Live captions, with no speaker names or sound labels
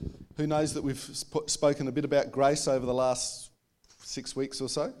Who knows that we've spoken a bit about grace over the last 6 weeks or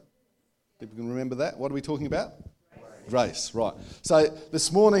so? People can remember that. What are we talking about? Grace, right. So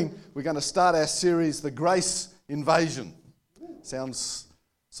this morning we're going to start our series, The Grace Invasion. Sounds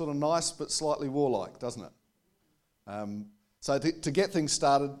sort of nice but slightly warlike, doesn't it? So to get things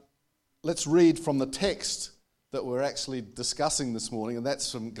started, let's read from the text that we're actually discussing this morning, and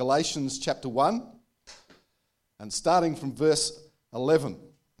that's from Galatians chapter 1, and starting from verse 11.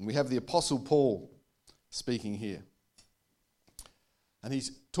 And we have the Apostle Paul speaking here. And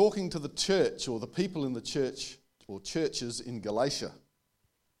he's talking to the church, or the people in the church, or churches in Galatia,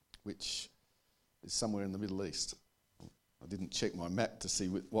 which is somewhere in the Middle East. I didn't check my map to see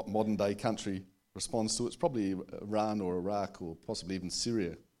what modern day country responds to it. It's probably Iran or Iraq or possibly even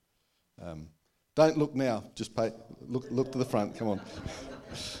Syria. Don't look now, just look to the front, come on.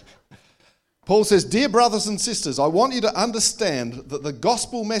 Paul says, "Dear brothers and sisters, I want you to understand that the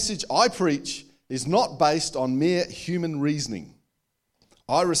gospel message I preach is not based on mere human reasoning.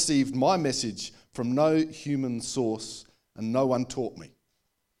 I received my message from no human source, and no one taught me.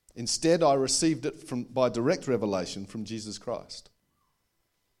 Instead, I received it by direct revelation from Jesus Christ.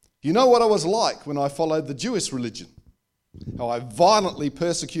 You know what I was like when I followed the Jewish religion, how I violently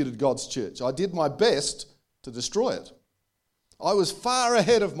persecuted God's church. I did my best to destroy it. I was far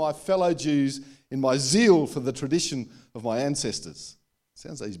ahead of my fellow Jews in my zeal for the tradition of my ancestors."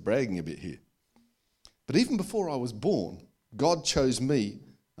 Sounds like he's bragging a bit here. "But even before I was born, God chose me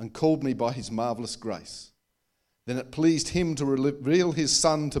and called me by his marvellous grace. Then it pleased him to reveal his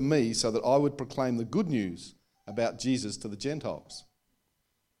Son to me so that I would proclaim the good news about Jesus to the Gentiles.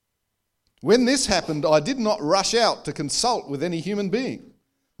 When this happened, I did not rush out to consult with any human being,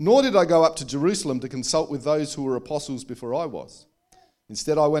 nor did I go up to Jerusalem to consult with those who were apostles before I was.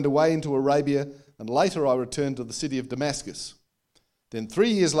 Instead, I went away into Arabia, and later I returned to the city of Damascus. Then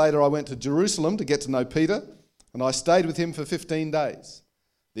 3 years later, I went to Jerusalem to get to know Peter, and I stayed with him for 15 days.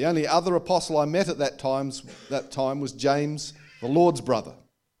 The only other apostle I met at that time was James, the Lord's brother.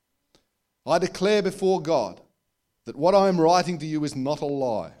 I declare before God that what I am writing to you is not a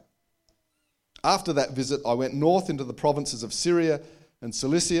lie. After that visit, I went north into the provinces of Syria and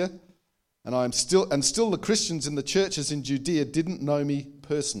Cilicia, and still the Christians in the churches in Judea didn't know me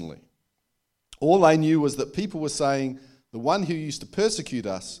personally. All they knew was that people were saying, the one who used to persecute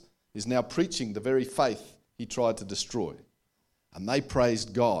us is now preaching the very faith he tried to destroy. And they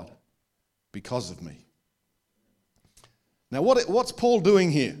praised God because of me." Now what's Paul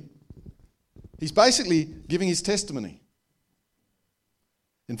doing here? He's basically giving his testimony.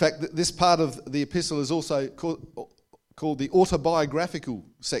 In fact, this part of the epistle is also called the autobiographical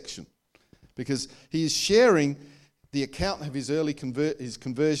section, because he is sharing the account of his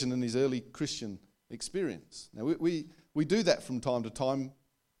conversion and his early Christian experience. Now, we do that from time to time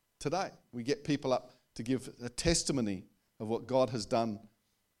today. We get people up to give a testimony of what God has done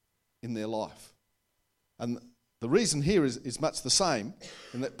in their life. And the reason here is much the same,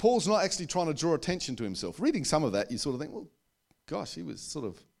 in that Paul's not actually trying to draw attention to himself. Reading some of that, you sort of think, well, gosh, he was sort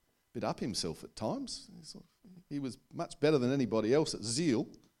of a bit up himself at times. He was much better than anybody else at zeal.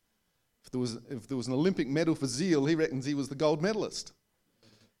 If there was an Olympic medal for zeal, he reckons he was the gold medalist.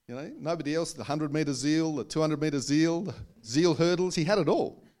 You know, nobody else, the 100-metre zeal, the 200-metre zeal, the zeal hurdles, he had it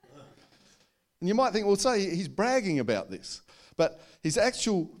all. And you might think, well, say he's bragging about this. But his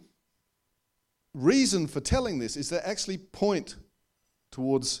actual reason for telling this is to actually point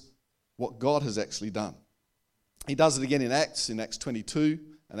towards what God has actually done. He does it again in Acts 22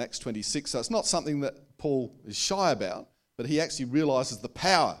 and Acts 26. So it's not something that Paul is shy about, but he actually realises the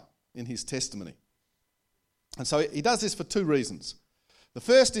power in his testimony. And so he does this for two reasons. The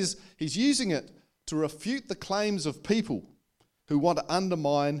first is he's using it to refute the claims of people who want to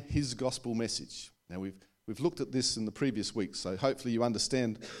undermine his gospel message. Now we've looked at this in the previous weeks, so hopefully you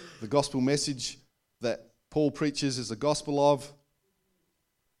understand the gospel message that Paul preaches is a gospel of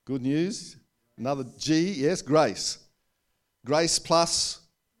good news. Another G, yes, grace. Grace plus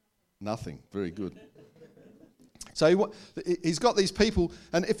nothing. Very good. So he's got these people,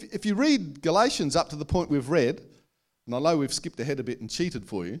 and if you read Galatians up to the point we've read, and I know we've skipped ahead a bit and cheated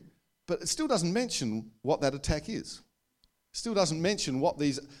for you, but it still doesn't mention what that attack is. It still doesn't mention what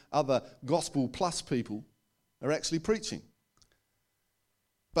these other gospel plus people are actually preaching.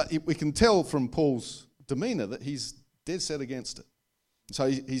 But we can tell from Paul's demeanour that he's dead set against it. So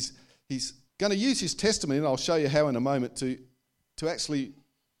he's going to use his testimony, and I'll show you how in a moment, to actually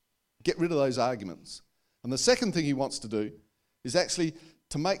get rid of those arguments. And the second thing he wants to do is actually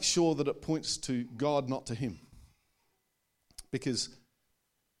to make sure that it points to God, not to him. Because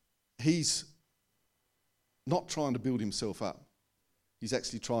he's not trying to build himself up. He's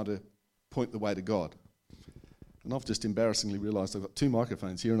actually trying to point the way to God. And I've just embarrassingly realised I've got two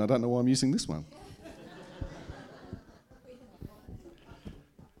microphones here and I don't know why I'm using this one.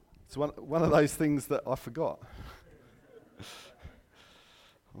 It's one of those things that I forgot.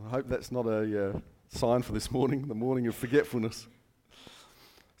 I hope that's not a sign for this morning, the morning of forgetfulness.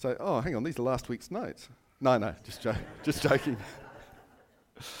 So, hang on, these are last week's notes. No, just joking.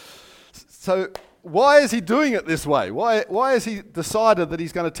 So, why is he doing it this way? Why has he decided that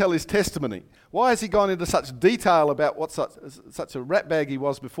he's going to tell his testimony? Why has he gone into such detail about what such a ratbag he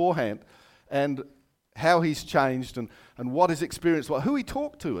was beforehand, and how he's changed, and what his experience was, who he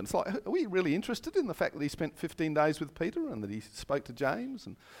talked to? And it's like, are we really interested in the fact that he spent 15 days with Peter and that he spoke to James?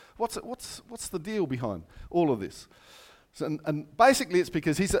 And what's the deal behind all of this? So, and basically it's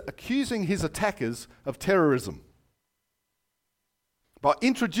because he's accusing his attackers of terrorism by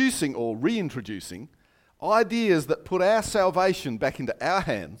introducing or reintroducing ideas that put our salvation back into our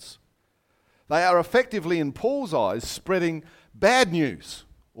hands. They are effectively, in Paul's eyes, spreading bad news,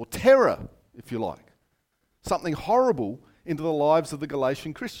 or terror, if you like. Something horrible into the lives of the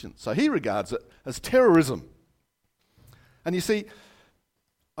Galatian Christians. So he regards it as terrorism. And you see,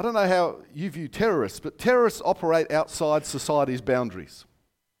 I don't know how you view terrorists, but terrorists operate outside society's boundaries.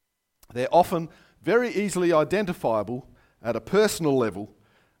 They're often very easily identifiable at a personal level,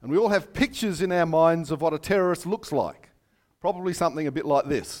 and we all have pictures in our minds of what a terrorist looks like. Probably something a bit like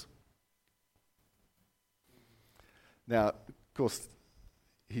this. Now, of course,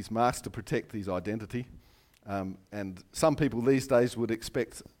 he's masked to protect his identity, and some people these days would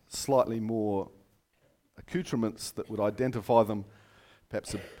expect slightly more accoutrements that would identify them,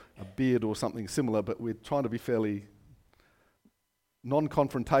 perhaps a beard or something similar, but we're trying to be fairly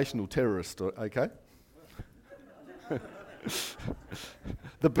non-confrontational terrorist, okay?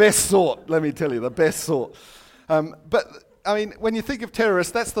 The best sort, let me tell you, the best sort. But, I mean, when you think of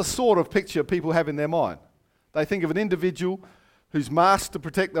terrorists, that's the sort of picture people have in their mind. They think of an individual who's masked to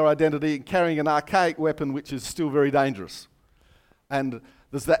protect their identity and carrying an archaic weapon which is still very dangerous. And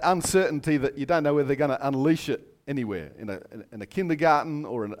there's that uncertainty that you don't know whether they're going to unleash it anywhere. In a kindergarten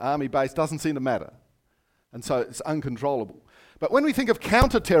or an army base, doesn't seem to matter. And so it's uncontrollable. But when we think of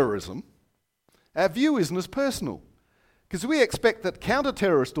counter-terrorism, our view isn't as personal. Because we expect that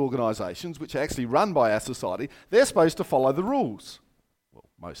counter-terrorist organisations, which are actually run by our society, they're supposed to follow the rules. Well,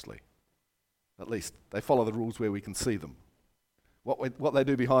 mostly. At least they follow the rules where we can see them. What they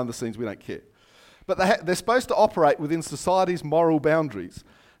do behind the scenes, we don't care. But they're supposed to operate within society's moral boundaries.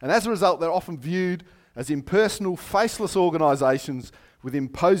 And as a result, they're often viewed as impersonal, faceless organisations with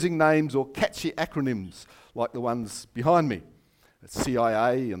imposing names or catchy acronyms like the ones behind me. The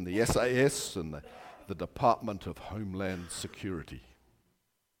CIA and the SAS and the Department of Homeland Security.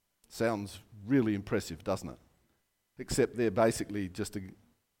 Sounds really impressive, doesn't it? Except they're basically just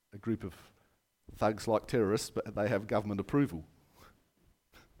a group of thugs like terrorists, but they have government approval.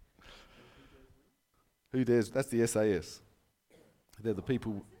 Who dares? That's the SAS. They're the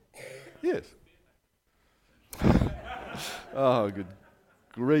people. Yes. Oh, good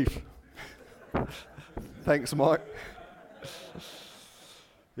grief. Thanks, Mike.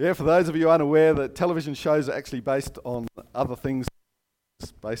 Yeah, for those of you unaware, that television shows are actually based on other things,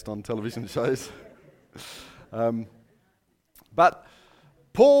 based on television shows. But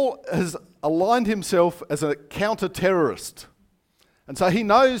Paul has aligned himself as a counter-terrorist. And so he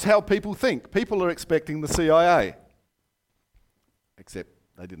knows how people think. People are expecting the CIA. Except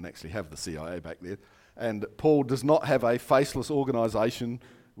they didn't actually have the CIA back then. And Paul does not have a faceless organisation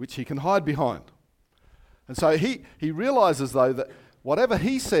which he can hide behind. And so he realises, though, that whatever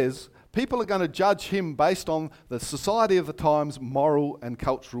he says, people are going to judge him based on the society of the time's moral and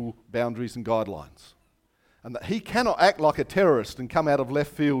cultural boundaries and guidelines. And that he cannot act like a terrorist and come out of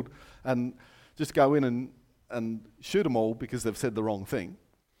left field and just go in and shoot them all because they've said the wrong thing.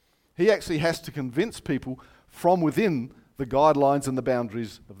 He actually has to convince people from within the guidelines and the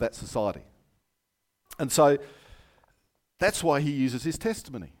boundaries of that society. And so that's why he uses his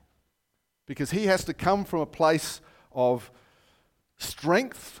testimony. Because he has to come from a place of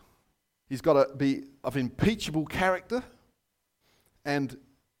strength. He's got to be of impeachable character. And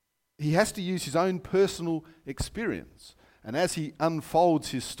he has to use his own personal experience. And as he unfolds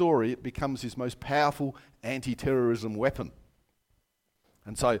his story, it becomes his most powerful anti-terrorism weapon.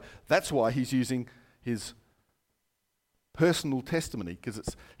 And so that's why he's using his personal testimony,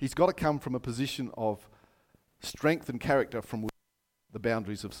 because he's got to come from a position of strength and character from the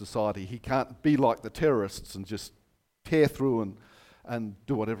boundaries of society. He can't be like the terrorists and just tear through and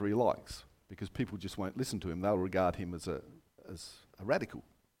do whatever he likes, because people just won't listen to him. They'll regard him as a radical,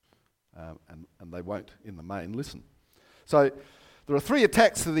 and they won't, in the main, listen. So there are three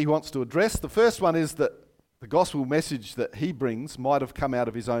attacks that he wants to address. The first one is that the gospel message that he brings might have come out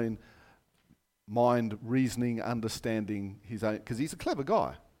of his own mind, reasoning, understanding his own, because he's a clever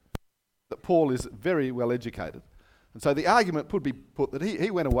guy. That Paul is very well educated. And so the argument could be put that he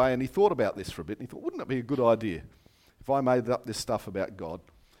went away and he thought about this for a bit, and he thought, wouldn't it be a good idea if I made up this stuff about God,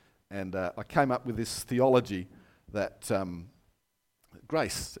 and I came up with this theology that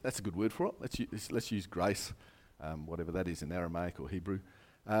grace, that's a good word for it, let's use grace, whatever that is in Aramaic or Hebrew.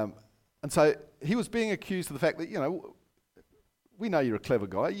 And so he was being accused of the fact that, we know you're a clever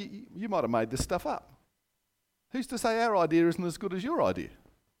guy, you might have made this stuff up. Who's to say our idea isn't as good as your idea?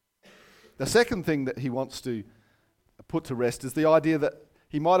 The second thing that he wants to put to rest is the idea that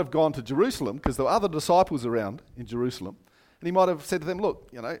he might have gone to Jerusalem, because there were other disciples around in Jerusalem, and he might have said to them, look,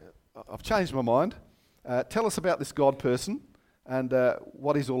 I've changed my mind. Tell us about this God person and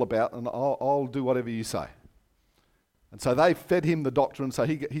what he's all about, and I'll do whatever you say. And so they fed him the doctrine, so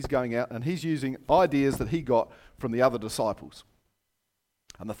he's going out and he's using ideas that he got from the other disciples.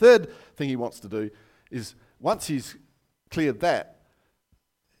 And the third thing he wants to do is, once he's cleared that,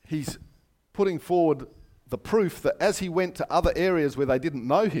 he's putting forward the proof that as he went to other areas where they didn't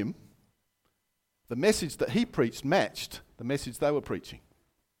know him, the message that he preached matched the message they were preaching.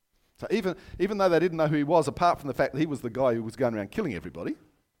 So even though they didn't know who he was, apart from the fact that he was the guy who was going around killing everybody,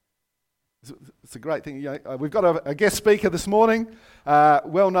 it's a great thing. We've got a guest speaker this morning,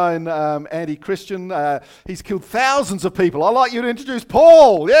 well-known anti-Christian. He's killed thousands of people. I'd like you to introduce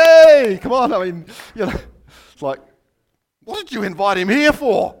Paul. Yay! Come on. It's like, what did you invite him here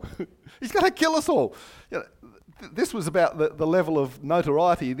for? He's going to kill us all. This was about the level of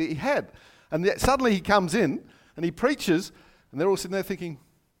notoriety that he had. And yet suddenly he comes in and he preaches, and they're all sitting there thinking,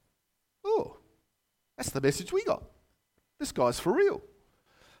 oh, that's the message we got. This guy's for real.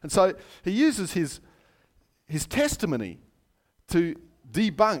 And so he uses his testimony to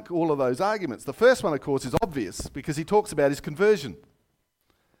debunk all of those arguments. The first one, of course, is obvious because he talks about his conversion.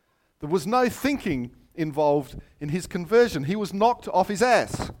 There was no thinking involved in his conversion. He was knocked off his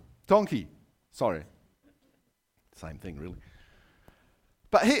ass. Donkey. Sorry. Same thing, really.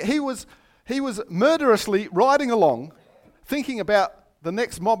 But he was murderously riding along thinking about the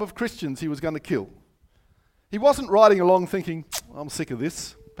next mob of Christians he was going to kill. He wasn't riding along thinking, I'm sick of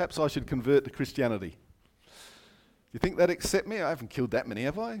this. Perhaps I should convert to Christianity. You think they'd accept me? I haven't killed that many,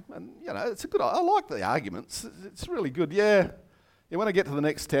 have I? And, it's a good... I like the arguments. It's really good. Yeah, when I get to the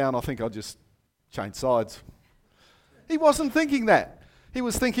next town, I think I'll just change sides. He wasn't thinking that. He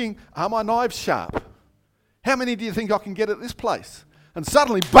was thinking, are my knives sharp? How many do you think I can get at this place? And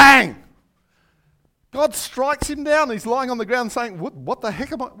suddenly, bang! God strikes him down. He's lying on the ground saying, what the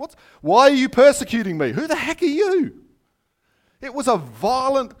heck am I... Why are you persecuting me? Who the heck are you? It was a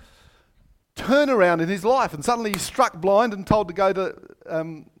violent turnaround in his life, and suddenly he's struck blind and told to go to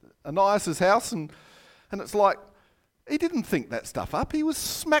Ananias' house, and it's like, he didn't think that stuff up. He was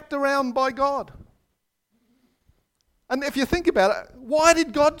smacked around by God. And if you think about it, why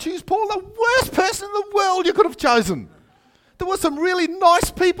did God choose Paul? The worst person in the world you could have chosen. There were some really nice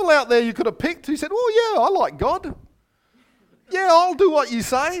people out there you could have picked who said, oh yeah, I like God. Yeah, I'll do what you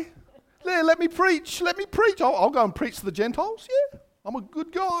say. Yeah, let me preach. I'll go and preach to the Gentiles. Yeah, I'm a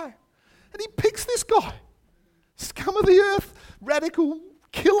good guy. And he picks this guy. Scum of the earth, radical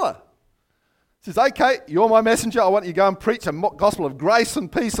killer. He says, okay, you're my messenger. I want you to go and preach a gospel of grace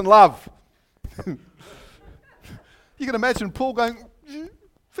and peace and love. You can imagine Paul going,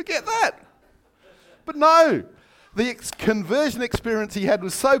 forget that. But no, the conversion experience he had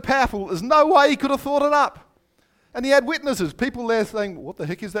was so powerful, there's no way he could have thought it up. And he had witnesses, people there saying, what the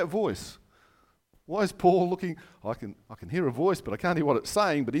heck is that voice? Why is Paul looking? I can hear a voice, but I can't hear what it's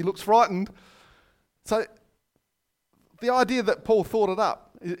saying, but he looks frightened. So the idea that Paul thought it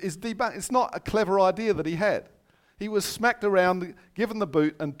up is debunked. It's not a clever idea that he had. He was smacked around, given the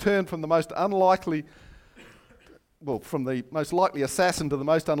boot, and turned from the most unlikely, from the most likely assassin to the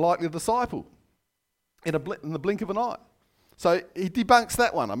most unlikely disciple in the blink of an eye. So he debunks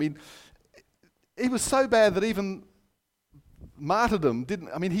that one. I mean, he was so bad that even martyrdom didn't...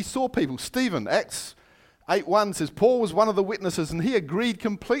 I mean, he saw people. Stephen, Acts 8:1 says, Paul was one of the witnesses and he agreed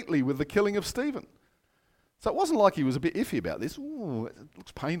completely with the killing of Stephen. So it wasn't like he was a bit iffy about this. Ooh, it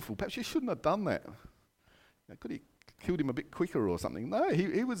looks painful. Perhaps you shouldn't have done that. Could he killed him a bit quicker or something? No,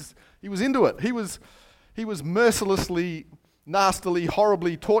 he was into it. He was mercilessly, nastily,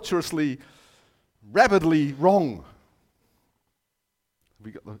 horribly, torturously, rabidly wrong.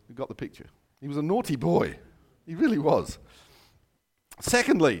 We got the picture. He was a naughty boy. He really was.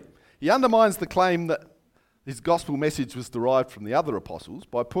 Secondly, he undermines the claim that his gospel message was derived from the other apostles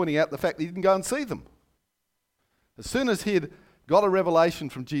by pointing out the fact that he didn't go and see them. As soon as he had got a revelation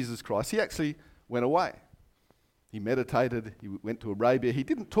from Jesus Christ, he actually went away. He meditated, he went to Arabia. He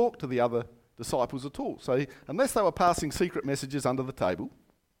didn't talk to the other disciples at all. So unless they were passing secret messages under the table,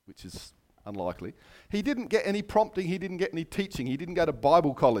 which is unlikely, he didn't get any prompting, he didn't get any teaching, he didn't go to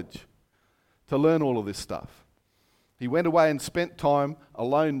Bible college to learn all of this stuff. He went away and spent time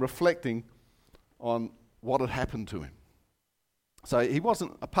alone reflecting on what had happened to him. So he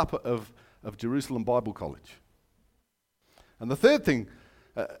wasn't a puppet of Jerusalem Bible College. And the third thing,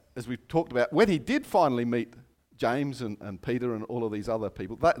 as we talked about, when he did finally meet James and Peter and all of these other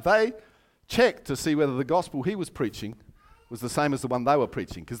people, they checked to see whether the gospel he was preaching was the same as the one they were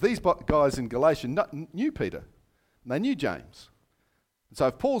preaching. Because these guys in Galatia knew Peter, and they knew James. And so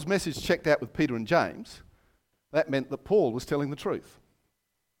if Paul's message checked out with Peter and James, that meant that Paul was telling the truth.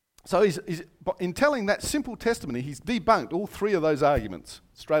 So in telling that simple testimony, he's debunked all three of those arguments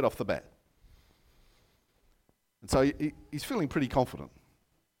straight off the bat. And so he's feeling pretty confident.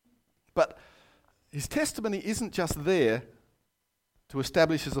 But his testimony isn't just there to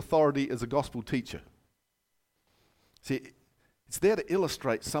establish his authority as a gospel teacher. See, it's there to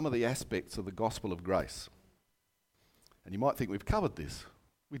illustrate some of the aspects of the gospel of grace. And you might think we've covered this.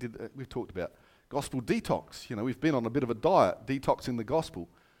 We've talked about gospel detox. You know, we've been on a bit of a diet, detoxing the gospel.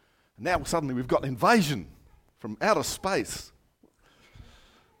 And now suddenly we've got invasion from outer space.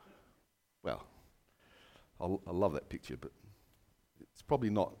 Well, I love that picture, but it's probably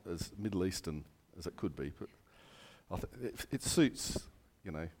not as Middle Eastern as it could be. But it suits,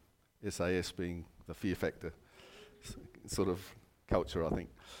 you know, SAS being the fear factor sort of culture, I think.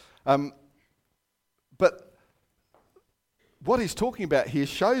 But what he's talking about here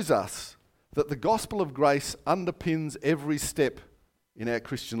shows us that the gospel of grace underpins every step in our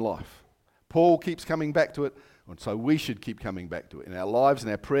Christian life. Paul keeps coming back to it, and so we should keep coming back to it. In our lives, in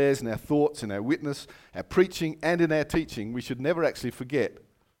our prayers, in our thoughts, in our witness, our preaching, and in our teaching, we should never actually forget,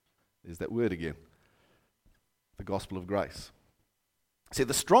 there's that word again, the gospel of grace. See,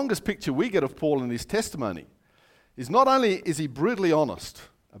 the strongest picture we get of Paul in his testimony is not only is he brutally honest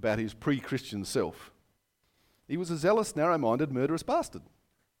about his pre-Christian self, he was a zealous, narrow-minded, murderous bastard.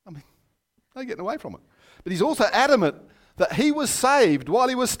 I mean, no getting away from it. But he's also adamant that he was saved while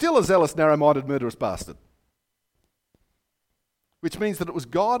he was still a zealous, narrow-minded, murderous bastard. Which means that it was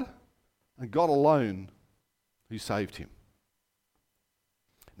God and God alone who saved him.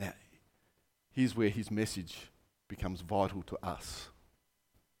 Now, here's where his message becomes vital to us.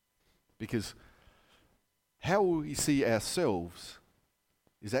 Because how we see ourselves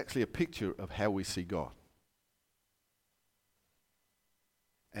is actually a picture of how we see God.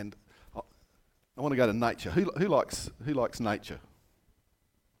 And I want to go to nature. Who likes nature?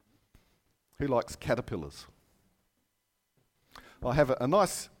 Who likes caterpillars? I have a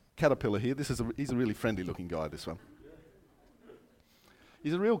nice caterpillar here. He's a really friendly looking guy, this one.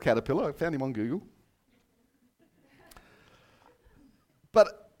 He's a real caterpillar. I found him on Google.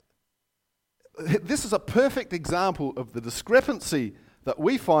 But this is a perfect example of the discrepancy that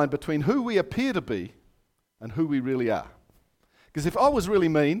we find between who we appear to be and who we really are. Because if I was really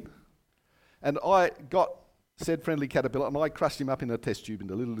mean and I got said friendly caterpillar and I crushed him up in a test tube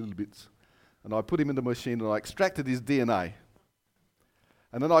into little bits and I put him into a machine and I extracted his DNA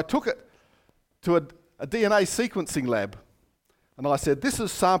and then I took it to a DNA sequencing lab and I said, this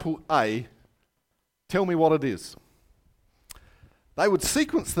is sample A, tell me what it is. They would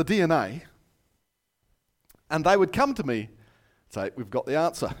sequence the DNA and they would come to me and say, we've got the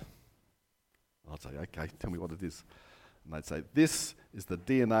answer. I'd say, okay, tell me what it is. And they'd say, this is the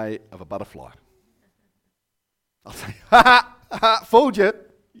DNA of a butterfly. I'll say, fooled you.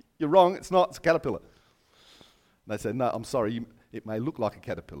 You're wrong, it's not, it's a caterpillar. And they say, no, I'm sorry, it may look like a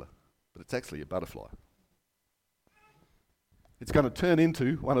caterpillar, but it's actually a butterfly. It's going to turn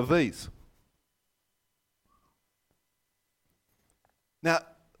into one of these. Now,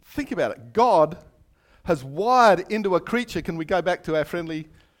 think about it. God has wired into a creature. Can we go back to our friendly?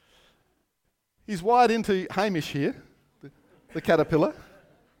 He's wired into Hamish here, the caterpillar.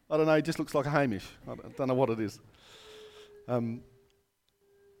 I don't know, he just looks like a Hamish. I don't know what it is.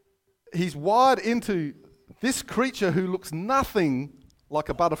 He's wired into this creature who looks nothing like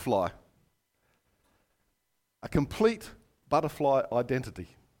a butterfly. A complete butterfly identity.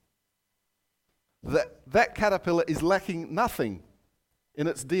 That caterpillar is lacking nothing in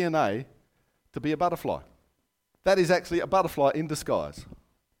its DNA to be a butterfly. That is actually a butterfly in disguise.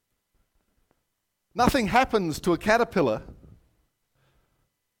 Nothing happens to a caterpillar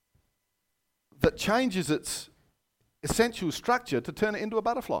that changes its essential structure to turn it into a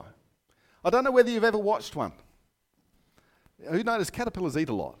butterfly. I don't know whether you've ever watched one. Who knows caterpillars eat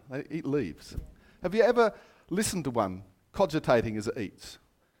a lot? They eat leaves. Have you ever listened to one cogitating as it eats.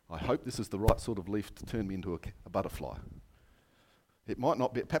 I hope this is the right sort of leaf to turn me into a butterfly. It might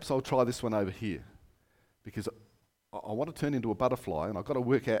not be. Perhaps I'll try this one over here, because I want to turn into a butterfly and I've got to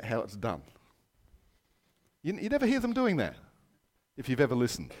work out how it's done. You never hear them doing that, if you've ever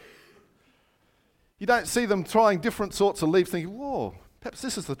listened. You don't see them trying different sorts of leaves thinking, whoa, perhaps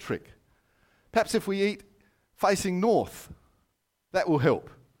this is the trick. Perhaps if we eat facing north, that will help.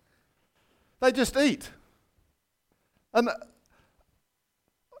 They just eat. And,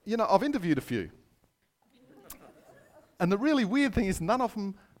 I've interviewed a few. And the really weird thing is none of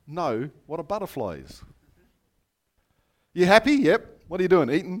them know what a butterfly is. You happy? Yep. What are you doing?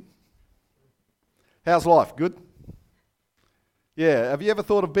 Eating? How's life? Good? Yeah. Have you ever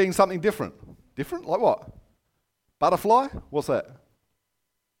thought of being something different? Different? Like what? Butterfly? What's that?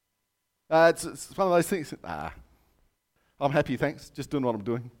 It's one of those things. I'm happy, thanks. Just doing what I'm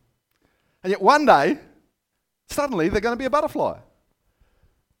doing. And yet one day, suddenly they're going to be a butterfly.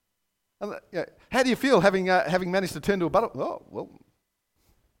 And how do you feel having managed to turn to a butterfly? Oh, well,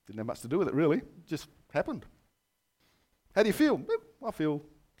 didn't have much to do with it really. It just happened. How do you feel? Well, I feel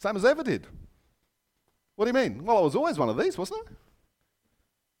same as I ever did. What do you mean? Well, I was always one of these, wasn't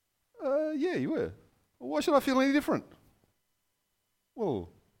I? Yeah, you were. Well, why should I feel any different? Well,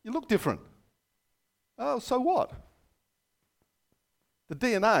 you look different. Oh, so what? The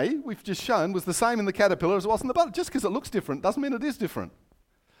DNA we've just shown was the same in the caterpillar as it was in the butterfly. Just because it looks different doesn't mean it is different.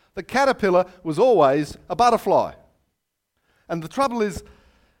 The caterpillar was always a butterfly. And the trouble is,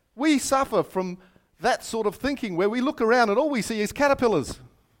 we suffer from that sort of thinking where we look around and all we see is caterpillars.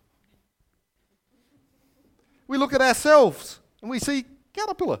 We look at ourselves and we see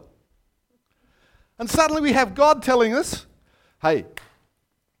caterpillar. And suddenly we have God telling us, hey,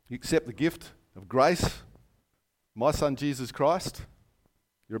 you accept the gift of grace, my son Jesus Christ,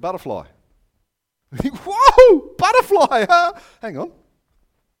 you're a butterfly. We think, whoa, butterfly, huh? Hang on.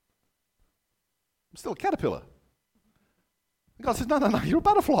 I'm still a caterpillar. And God says, no, you're a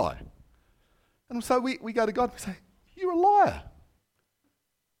butterfly. And so we go to God and we say, you're a liar.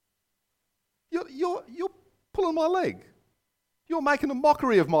 You're pulling my leg. You're making a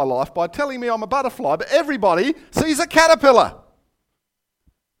mockery of my life by telling me I'm a butterfly, but everybody sees a caterpillar.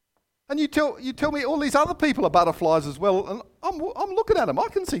 And you tell me all these other people are butterflies as well, and I'm looking at them. I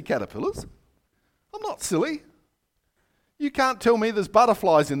can see caterpillars. I'm not silly. You can't tell me there's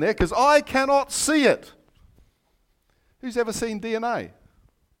butterflies in there because I cannot see it. Who's ever seen DNA?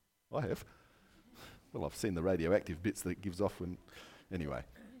 I have. Well, I've seen the radioactive bits that it gives off when... Anyway.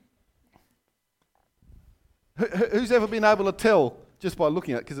 Who's ever been able to tell just by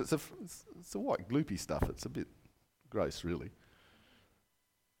looking at it? Because it's a white gloopy stuff. It's a bit gross, really.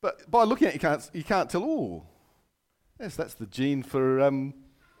 But by looking at it, you can't tell, oh, yes, that's the gene for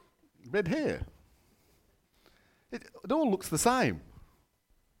red hair. It all looks the same.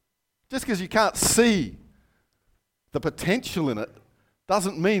 Just because you can't see the potential in it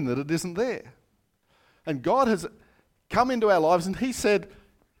doesn't mean that it isn't there. And God has come into our lives and He said,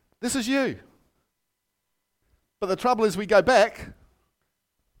 this is you. But the trouble is we go back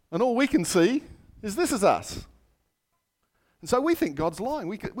and all we can see is this is us. And so we think God's lying.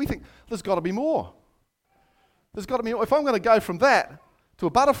 We think there's got to be more. There's got to be more. If I'm going to go from that to a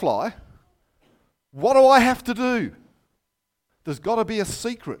butterfly, what do I have to do? There's got to be a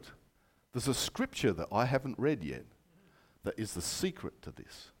secret. There's a scripture that I haven't read yet that is the secret to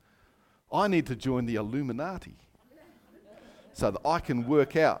this. I need to join the Illuminati so that I can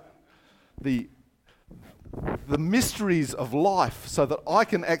work out the mysteries of life so that I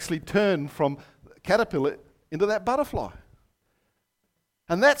can actually turn from caterpillar into that butterfly.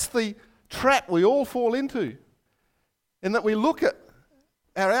 And that's the trap we all fall into, in that we look at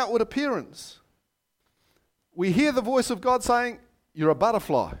our outward appearance. We hear the voice of God saying, you're a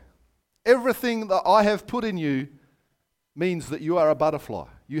butterfly. Everything that I have put in you means that you are a butterfly.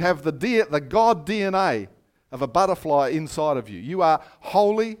 You have the God DNA of a butterfly inside of you. You are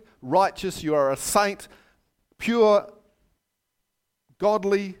holy, righteous, you are a saint, pure,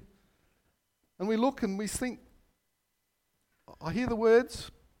 godly. And we look and we think, I hear the words,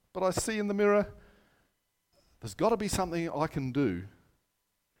 but I see in the mirror, there's got to be something I can do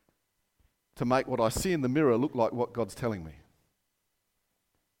to make what I see in the mirror look like what God's telling me.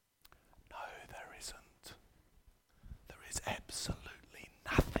 No, there isn't. There is absolutely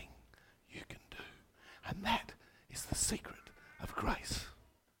nothing you can do. And that is the secret of grace.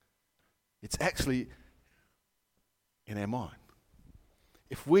 It's actually in our mind.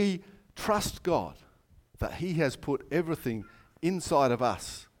 If we trust God that He has put everything inside of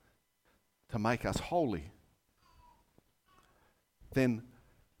us to make us holy, then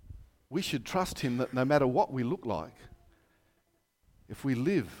we should trust Him that no matter what we look like, if we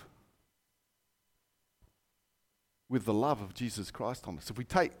live with the love of Jesus Christ on us, if we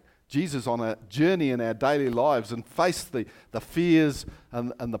take Jesus on a journey in our daily lives and face the fears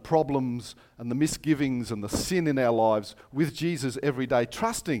and the problems and the misgivings and the sin in our lives with Jesus every day,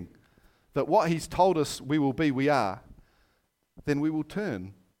 trusting that what he's told us we will be, we are, then we will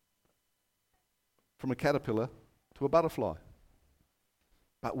turn from a caterpillar to a butterfly.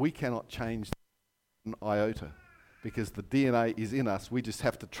 But we cannot change an iota because the DNA is in us. We just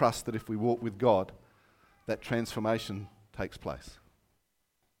have to trust that if we walk with God, that transformation takes place.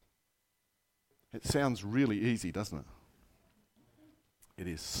 It sounds really easy, doesn't it? It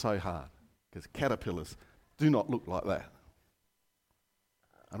is so hard because caterpillars do not look like that.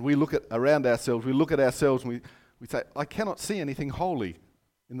 And we look at around ourselves, we look at ourselves and we say, I cannot see anything holy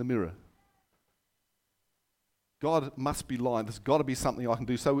in the mirror. God must be lying. There's got to be something I can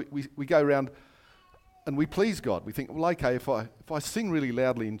do. So we go around and we please God. We think, well, okay, if I sing really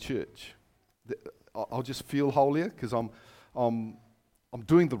loudly in church, I'll just feel holier because I'm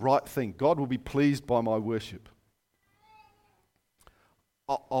doing the right thing. God will be pleased by my worship.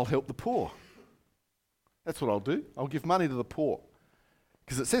 I'll help the poor. That's what I'll do. I'll give money to the poor.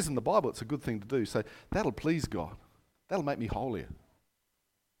 Because it says in the Bible it's a good thing to do. So that'll please God. That'll make me holier.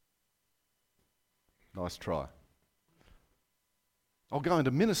 Nice try. I'll go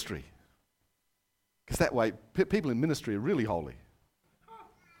into ministry. Because that way, people in ministry are really holy.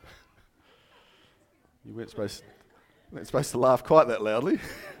 You weren't supposed to laugh quite that loudly.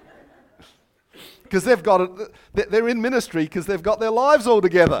 Because they're in ministry because they've got their lives all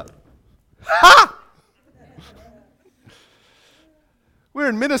together. Ha! We're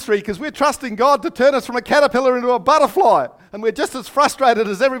in ministry because we're trusting God to turn us from a caterpillar into a butterfly. And we're just as frustrated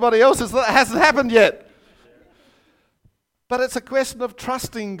as everybody else is that it hasn't happened yet. But it's a question of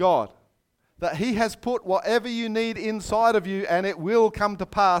trusting God. That he has put whatever you need inside of you and it will come to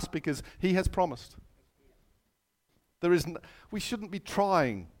pass because he has promised. We shouldn't be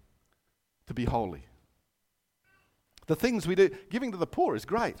trying to be holy. The things we do, giving to the poor is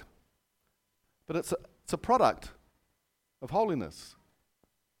great. But it's a product of holiness.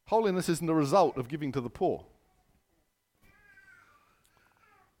 Holiness isn't a result of giving to the poor.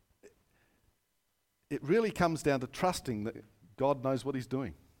 It really comes down to trusting that God knows what he's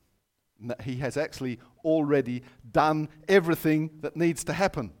doing. And that he has actually already done everything that needs to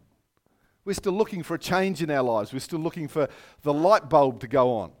happen. We're still looking for a change in our lives. We're still looking for the light bulb to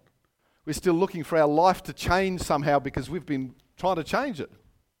go on. We're still looking for our life to change somehow because we've been trying to change it.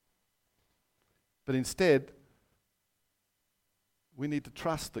 But instead, we need to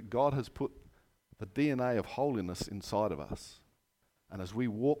trust that God has put the DNA of holiness inside of us. And as we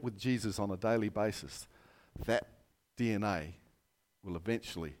walk with Jesus on a daily basis, that DNA will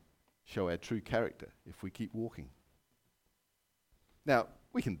eventually show our true character if we keep walking. Now,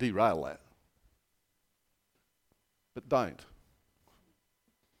 we can derail that. But don't.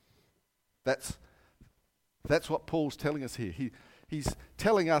 That's what Paul's telling us here. He's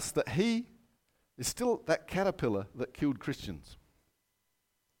telling us that he is still that caterpillar that killed Christians.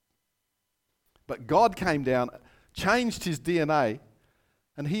 But God came down, changed his DNA,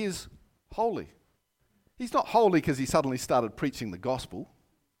 and he is holy. He's not holy because he suddenly started preaching the gospel.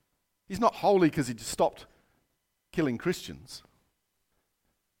 He's not holy because he just stopped killing Christians.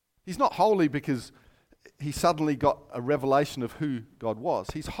 He's not holy because he suddenly got a revelation of who God was.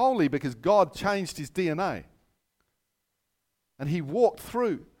 He's holy because God changed his DNA. And he walked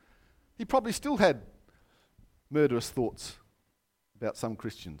through. He probably still had murderous thoughts about some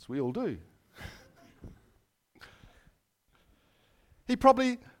Christians. We all do.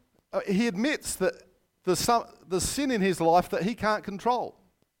 He admits that the sin in his life that he can't control.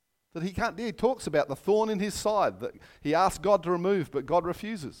 That he can't. He talks about the thorn in his side that he asked God to remove, but God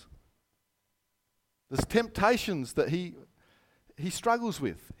refuses. There's temptations that he struggles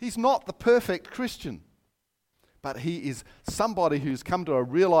with. He's not the perfect Christian, but he is somebody who's come to a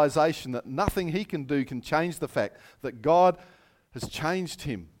realization that nothing he can do can change the fact that God has changed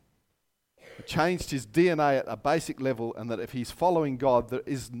him, changed his DNA at a basic level, and that if he's following God, there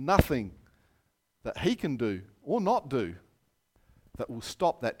is nothing that he can do or not do that will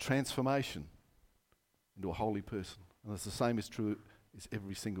stop that transformation into a holy person. And it's the same is true as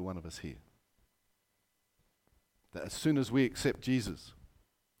every single one of us here. That as soon as we accept Jesus,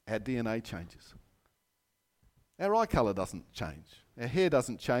 our DNA changes. Our eye colour doesn't change. Our hair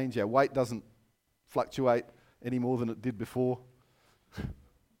doesn't change. Our weight doesn't fluctuate any more than it did before.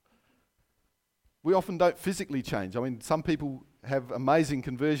 We often don't physically change. I mean, some people have amazing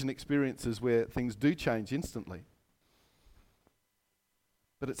conversion experiences where things do change instantly.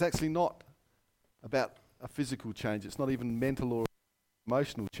 But it's actually not about a physical change. It's not even mental or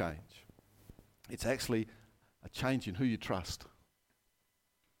emotional change. It's actually a change in who you trust.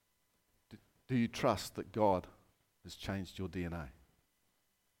 Do you trust that God has changed your DNA?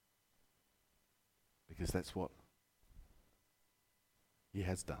 Because that's what He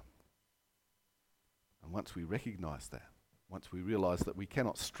has done. And once we recognize that, once we realize that we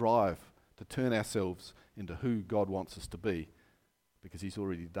cannot strive to turn ourselves into who God wants us to be, because He's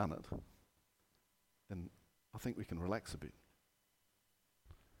already done it, then I think we can relax a bit.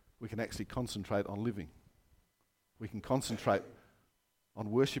 We can actually concentrate on living. We can concentrate on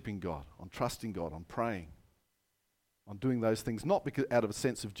worshipping God, on trusting God, on praying, on doing those things, not because out of a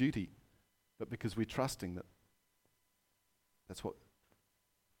sense of duty, but because we're trusting that that's what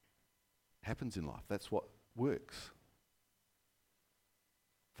happens in life. That's what works.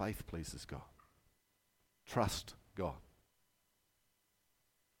 Faith pleases God. Trust God.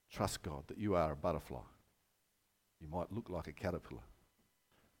 Trust God that you are a butterfly. You might look like a caterpillar.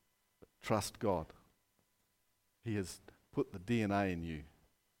 But trust God. He has put the DNA in you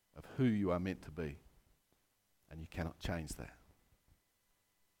of who you are meant to be, and you cannot change that.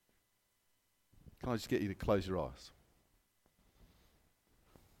 Can I just get you to close your eyes?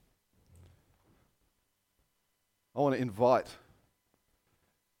 I want to invite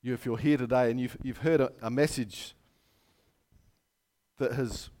you, if you're here today and you've heard a message that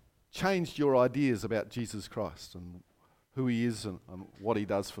has changed your ideas about Jesus Christ and who He is and what He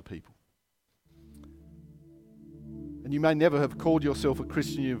does for people. And you may never have called yourself a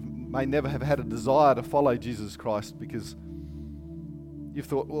Christian, you may never have had a desire to follow Jesus Christ because you've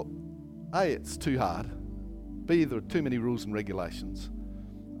thought, well, A, it's too hard, B, there are too many rules and regulations,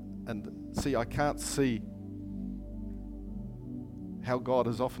 and C, I can't see how God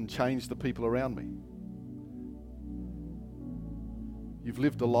has often changed the people around me. You've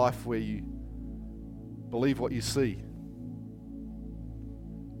lived a life where you believe what you see,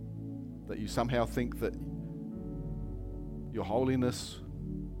 that you somehow think that your holiness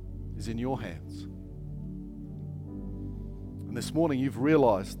is in your hands. And this morning you've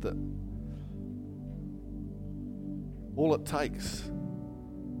realized that all it takes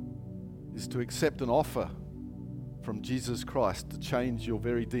is to accept an offer from Jesus Christ to change your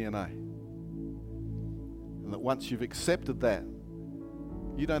very DNA. And that once you've accepted that,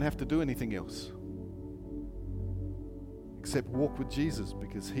 you don't have to do anything else except walk with Jesus,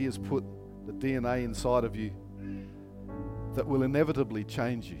 because He has put the DNA inside of you that will inevitably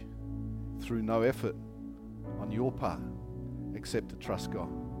change you through no effort on your part except to trust God.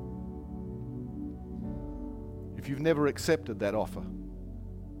 If you've never accepted that offer,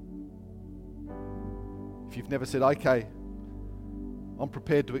 if you've never said, okay, I'm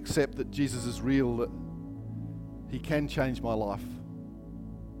prepared to accept that Jesus is real, that He can change my life,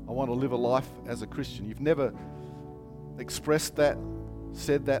 I want to live a life as a Christian. You've never expressed that,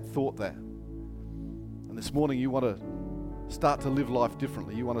 said that, thought that. And this morning you want to start to live life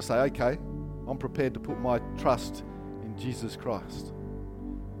differently. You want to say, okay, I'm prepared to put my trust in Jesus Christ.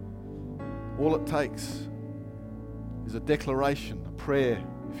 All it takes is a declaration, a prayer,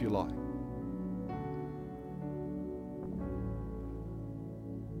 if you like,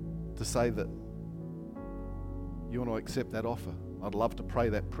 to say that you want to accept that offer. I'd love to pray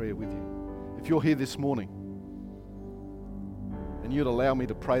that prayer with you. If you're here this morning and you'd allow me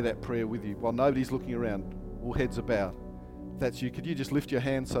to pray that prayer with you while nobody's looking around, all heads are bowed, if that's you, could you just lift your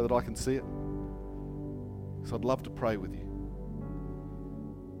hand so that I can see it? Because I'd love to pray with you.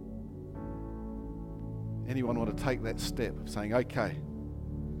 Anyone want to take that step of saying, okay,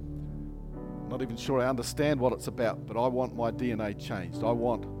 I'm not even sure I understand what it's about, but I want my DNA changed. I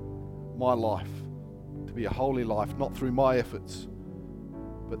want my life to be a holy life, not through my efforts,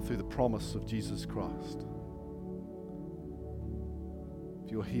 but through the promise of Jesus Christ.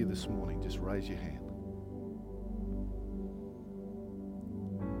 If you're here this morning, just raise your hand.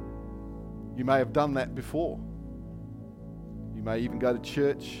 You may have done that before. You may even go to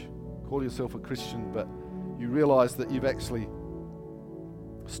church, call yourself a Christian, but you realize that you've actually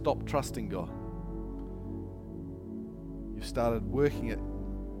stopped trusting God. You've started working at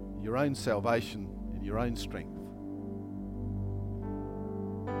your own salvation in your own strength.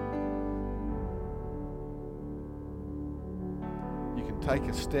 You can take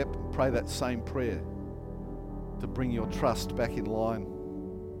a step and pray that same prayer to bring your trust back in line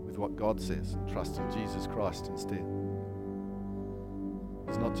with what God says, and trust in Jesus Christ instead.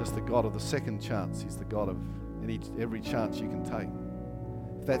 He's not just the God of the second chance, He's the God of every chance you can take.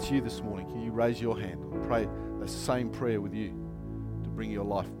 If that's you this morning, can you raise your hand and pray the same prayer with you to bring your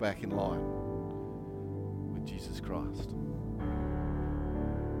life back in line with Jesus Christ?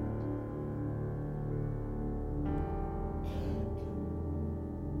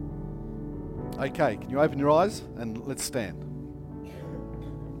 Okay, can you open your eyes and let's stand.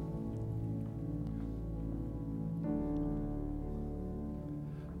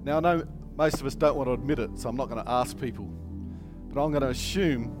 Now, I know most of us don't want to admit it, so I'm not going to ask people. But I'm going to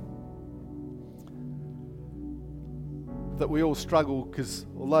assume that we all struggle because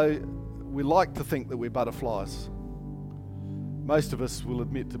although we like to think that we're butterflies, most of us will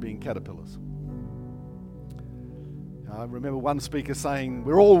admit to being caterpillars. I remember one speaker saying,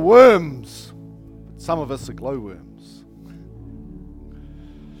 we're all worms, but some of us are glowworms.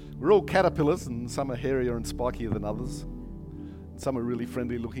 We're all caterpillars, and some are hairier and spikier than others. Some are really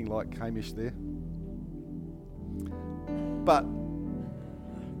friendly, looking like Hamish there. But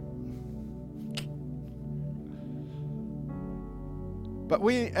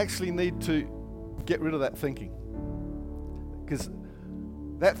we actually need to get rid of that thinking, because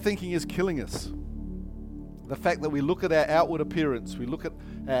that thinking is killing us. The fact that we look at our outward appearance, we look at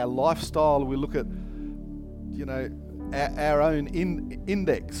our lifestyle, we look at, our own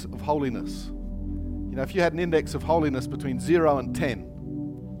index of holiness. If you had an index of holiness between 0 and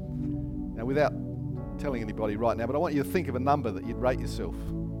 10, now without telling anybody right now, but I want you to think of a number that you'd rate yourself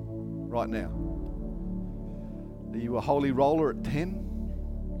right now. Are you a holy roller at 10?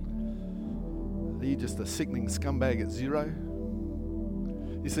 Are you just a sickening scumbag at 0?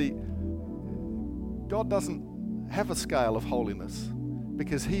 You see, God doesn't have a scale of holiness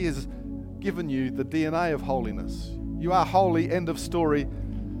because He has given you the DNA of holiness. You are holy, end of story,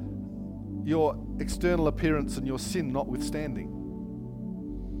 your external appearance and your sin notwithstanding.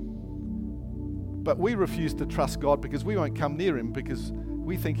 But we refuse to trust God because we won't come near Him because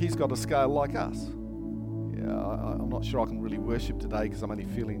we think He's got a scale like us. I'm not sure I can really worship today because I'm only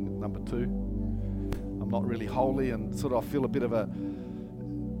feeling number 2. I'm not really holy, and sort of I feel a bit of a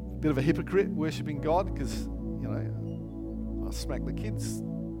hypocrite worshipping God because, I smacked the kids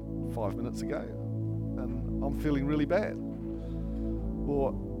 5 minutes ago and I'm feeling really bad.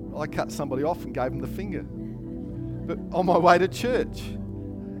 Or I cut somebody off and gave them the finger. But on my way to church,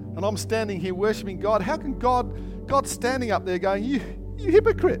 and I'm standing here worshipping God. How can God's standing up there going, you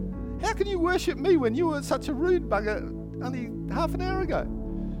hypocrite, how can you worship me when you were such a rude bugger only half an hour ago?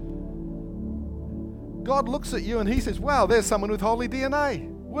 God looks at you and He says, wow, there's someone with holy DNA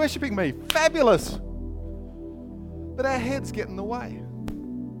worshipping me. Fabulous. But our heads get in the way.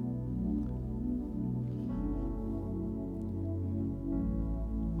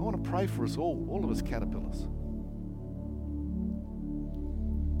 I want to pray for us all of us caterpillars.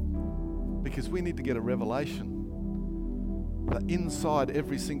 Because we need to get a revelation that inside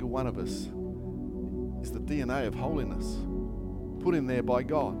every single one of us is the DNA of holiness put in there by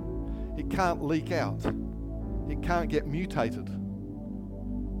God. It can't leak out. It can't get mutated.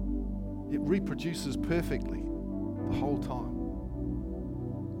 It reproduces perfectly the whole time.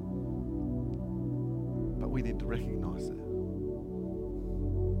 But we need to recognize that.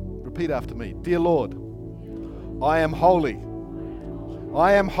 Repeat after me. Dear Lord, I am holy.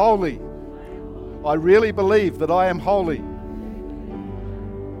 I am holy. I really believe that I am holy.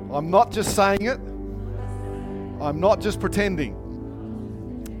 I'm not just saying it. I'm not just pretending.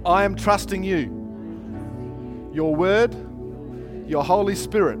 I am trusting you, your word, your Holy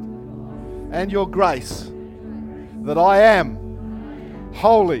Spirit, and your grace, that I am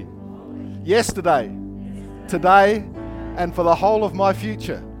holy yesterday, today, and for the whole of my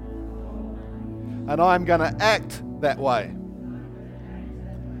future. And I'm going to act that way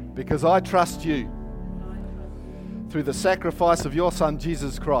because I trust you through the sacrifice of your Son,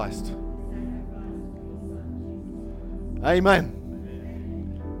 Jesus Christ. Amen.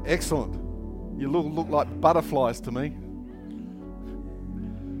 Excellent. You look like butterflies to me.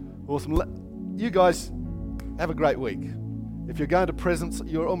 Awesome. You guys have a great week. If you're going to Presence,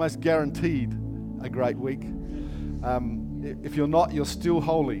 you're almost guaranteed a great week. If you're not, you're still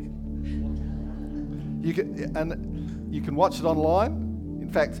holy. You can watch it online. In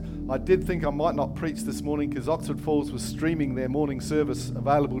fact, I did think I might not preach this morning because Oxford Falls was streaming their morning service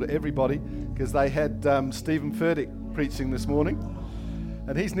available to everybody because they had Stephen Furtick preaching this morning.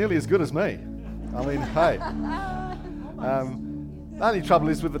 And he's nearly as good as me. I mean, hey. The only trouble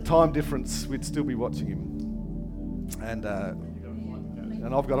is with the time difference, we'd still be watching him. And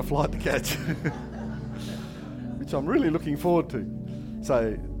I've got a flight to catch, which I'm really looking forward to.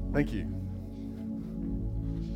 So, thank you.